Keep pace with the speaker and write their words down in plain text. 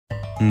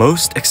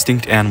Most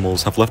extinct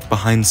animals have left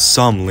behind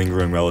some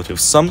lingering relative,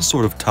 some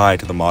sort of tie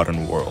to the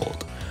modern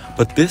world.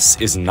 But this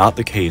is not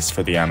the case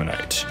for the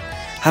ammonite.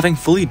 Having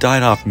fully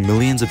died off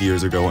millions of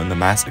years ago in the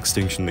mass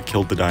extinction that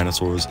killed the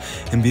dinosaurs,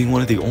 and being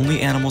one of the only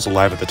animals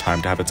alive at the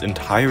time to have its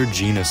entire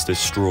genus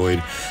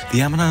destroyed, the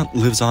ammonite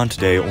lives on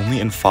today only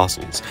in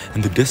fossils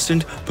and the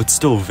distant but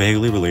still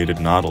vaguely related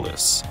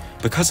nautilus.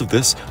 Because of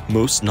this,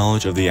 most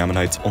knowledge of the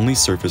ammonites only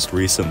surfaced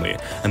recently,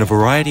 and a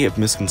variety of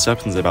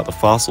misconceptions about the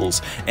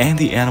fossils and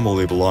the animal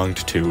they belonged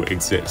to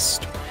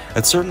exist.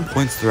 At certain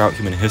points throughout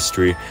human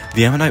history,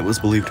 the ammonite was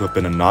believed to have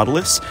been a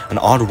nautilus, an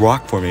odd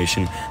rock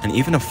formation, and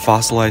even a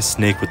fossilized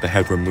snake with the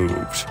head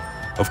removed.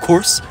 Of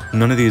course,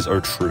 none of these are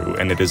true,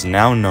 and it is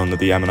now known that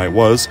the ammonite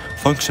was,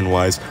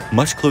 function-wise,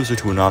 much closer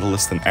to a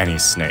nautilus than any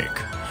snake.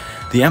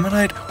 The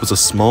ammonite was a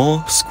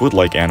small,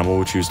 squid-like animal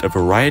which used a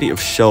variety of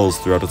shells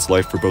throughout its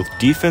life for both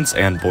defense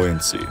and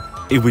buoyancy.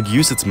 It would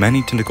use its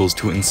many tentacles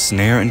to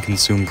ensnare and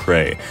consume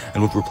prey,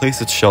 and would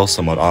replace its shell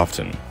somewhat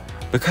often.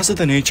 Because of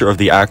the nature of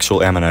the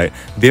actual ammonite,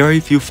 very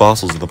few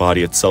fossils of the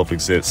body itself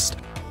exist,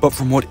 but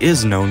from what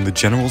is known, the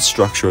general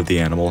structure of the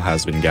animal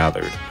has been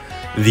gathered.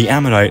 The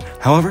ammonite,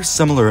 however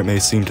similar it may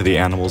seem to the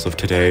animals of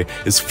today,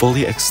 is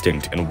fully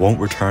extinct and won't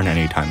return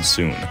anytime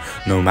soon,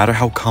 no matter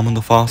how common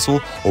the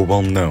fossil or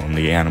well known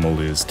the animal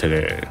is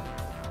today.